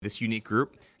This unique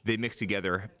group, they mix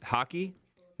together hockey,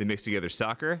 they mix together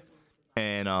soccer,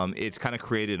 and it's kind of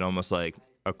created almost like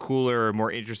a cooler,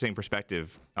 more interesting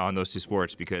perspective on those two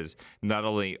sports because not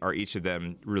only are each of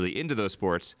them really into those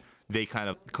sports, they kind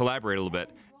of collaborate a little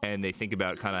bit and they think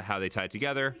about kind of how they tie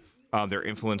together. They're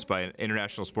influenced by an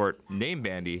international sport named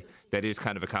Bandy that is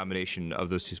kind of a combination of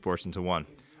those two sports into one.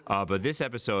 But this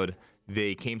episode,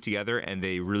 they came together and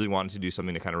they really wanted to do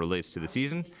something that kind of relates to the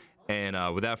season.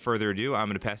 And without further ado, I'm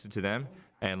going to pass it to them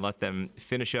and let them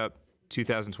finish up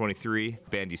 2023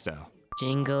 Bandy style.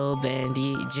 Jingle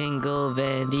bandy, jingle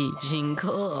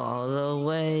all the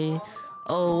way.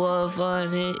 Oh, what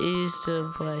fun it is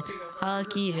to play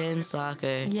hockey and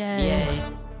soccer. Yay.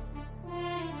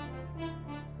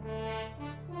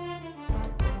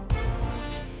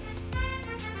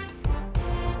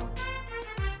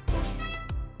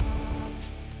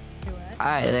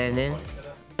 Alright, Landen.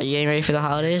 Are you getting ready for the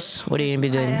holidays? What are you gonna be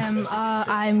doing?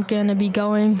 I'm gonna be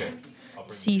going to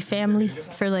see family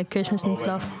for like Christmas and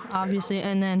stuff, obviously,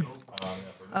 and then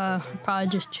probably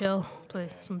just chill, play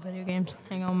some video games,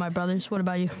 hang out with my brothers. What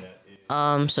about you?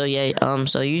 So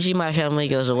usually my family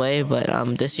goes away, but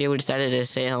this year we decided to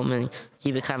stay home and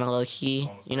keep it kind of low key.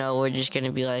 You know, we're just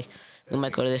gonna be like, we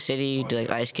might go to the city, do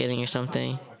like ice skating or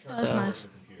something. That's nice.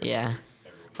 Yeah,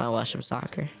 might watch some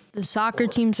soccer. The soccer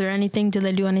teams or anything, do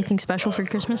they do anything special for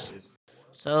Christmas?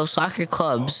 So soccer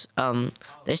clubs,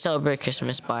 they celebrate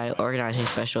Christmas by organizing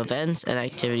special events and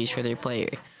activities for their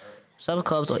players. Some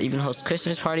clubs will even host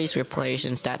Christmas parties where players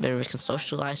and staff members can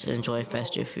socialize and enjoy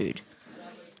festive food.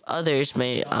 Others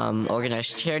may organize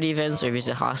charity events or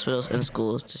visit hospitals and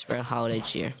schools to spread holiday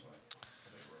cheer.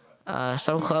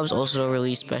 Some clubs also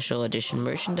release special edition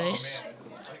merchandise,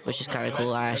 which is kind of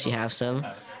cool. I actually have some.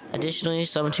 Additionally,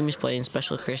 some teams play in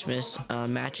special Christmas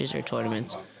matches or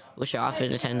tournaments, which are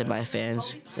often attended by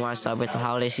fans who want to celebrate the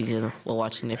holiday season while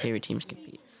watching their favorite teams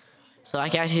compete. So I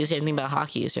can ask you the same thing about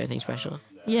hockey. Is there anything special?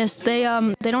 Yes, they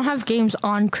don't have games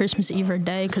on Christmas Eve or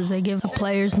day because they give the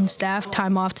players and staff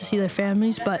time off to see their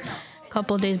families. But a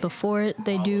couple of days before it,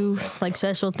 they do like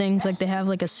special things. Like they have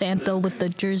like a Santa with the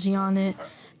jersey on it.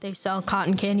 They sell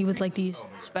cotton candy with like these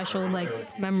special like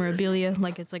memorabilia,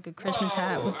 like it's like a Christmas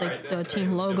hat with like the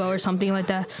team logo or something like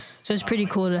that. So it's pretty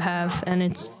cool to have, and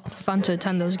it's fun to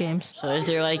attend those games. So is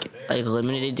there like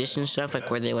limited edition stuff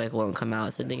like where they like won't come out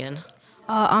with it again?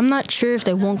 I'm not sure if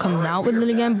they won't come out with it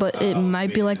again, but it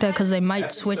might be like that because they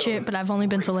might switch it. But I've only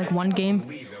been to like one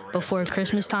game before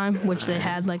Christmas time, which they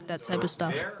had like that type of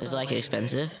stuff. Is it like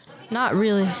expensive? Not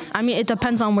really. I mean, it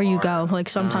depends on where you go. Like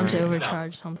sometimes they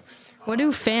overcharge some. What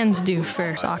do fans do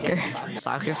for soccer?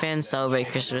 Soccer fans celebrate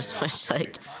Christmas much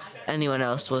like anyone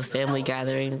else with family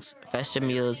gatherings, festive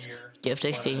meals, gift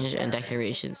exchange, and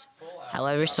decorations.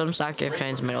 However, some soccer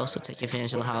fans might also take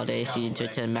advantage of the holiday season to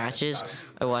attend matches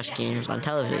or watch games on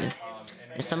television.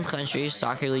 In some countries,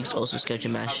 soccer leagues also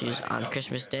schedule matches on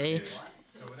Christmas Day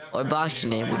or Boxing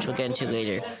Day, which we'll get into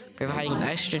later, providing an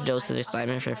extra dose of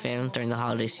excitement for fans during the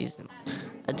holiday season.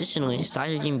 Additionally,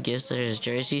 soccer game gifts such as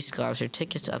jerseys, scarves, or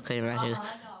tickets to upcoming matches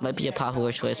might be a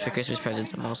popular choice for Christmas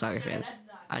presents among soccer fans.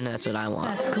 I know that's what I want.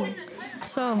 That's cool.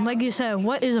 So, like you said,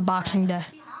 what is a Boxing Day?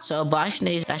 So Boxing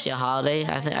Day is actually a holiday.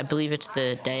 I believe it's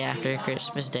the day after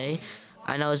Christmas Day.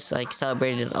 I know it's like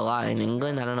celebrated a lot in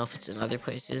England. I don't know if it's in other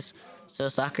places. So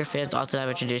soccer fans often have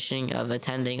a tradition of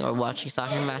attending or watching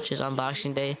soccer matches on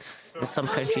Boxing Day. In some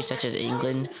countries such as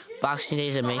England, Boxing Day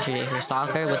is a major day for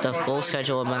soccer with a full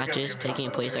schedule of matches taking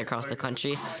place across the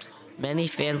country. Many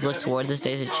fans look toward this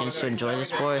day as a chance to enjoy the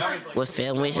sport with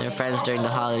families and friends during the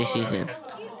holiday season.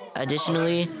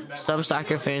 Additionally, some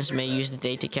soccer fans may use the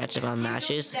day to catch up on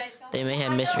matches they may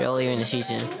have missed earlier in the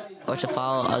season, or to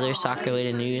follow other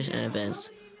soccer-related news and events.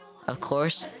 Of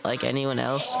course, like anyone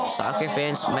else, soccer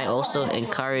fans might also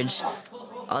encourage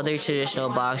other traditional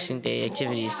Boxing Day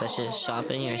activities such as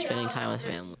shopping or spending time with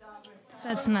family.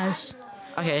 That's nice.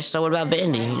 Okay, so what about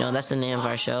Bandy? You know, that's the name of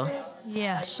our show.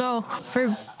 Yeah, so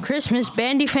for Christmas,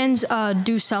 Bandy fans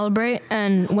do celebrate,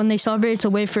 and when they celebrate, it's a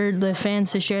way for the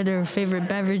fans to share their favorite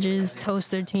beverages,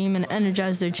 toast their team, and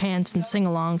energize their chants and sing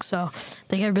along. So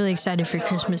they get really excited for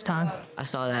Christmas time. I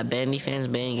saw that Bandy fans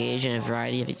may engage in a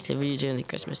variety of activities during the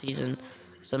Christmas season.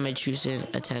 Some may choose to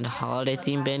attend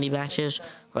holiday-themed Bandy matches,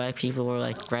 where like people were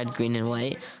like red, green, and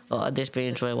white, while others may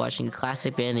enjoy watching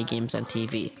classic Bandy games on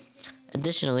TV.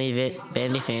 Additionally,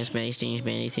 Bandy fans may exchange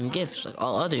Bandy-themed gifts like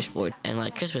all other sports and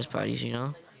like Christmas parties, you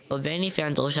know. But Bandy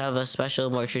fans also have a special,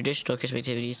 more traditional Christmas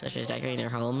activities such as decorating their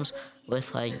homes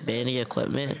with like Bandy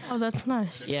equipment. Oh, that's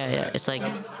nice. Yeah, it's like, I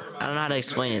don't know how to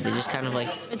explain it. They just kind of like,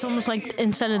 It's almost like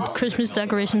instead of Christmas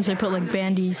decorations, they put like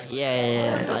bandies.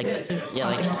 yeah.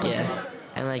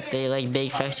 and like they like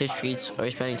bake festive treats or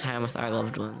spending time with our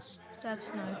loved ones.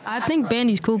 That's nice. I think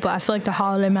Bandy's cool, but I feel like the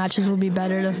holiday matches will be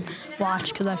better to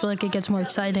watch because I feel like it gets more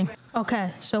exciting.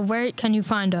 Okay, so where can you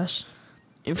find us?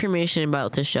 Information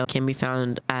about this show can be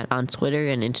found on Twitter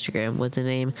and Instagram with the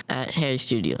name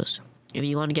 @HarryStudios. If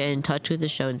you want to get in touch with the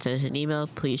show and send us an email,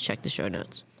 please check the show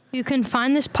notes. You can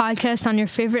find this podcast on your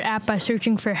favorite app by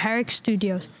searching for Herrick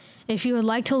Studios. If you would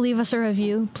like to leave us a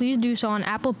review, please do so on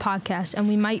Apple Podcasts, and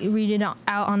we might read it out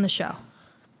on the show.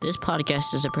 This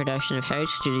podcast is a production of Herrick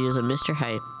Studios and Mr.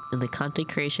 Hype and the Content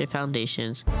Creation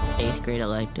Foundation's 8th grade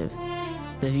elective.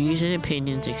 The views and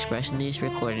opinions expressed in these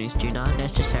recordings do not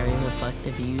necessarily reflect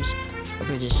the views or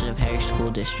position of Herrick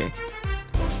School District.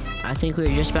 I think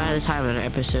we're just about out of time on our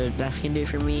episode. That's going to do it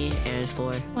for me and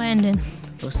for Landen.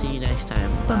 We'll see you next time.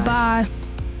 Bye-bye.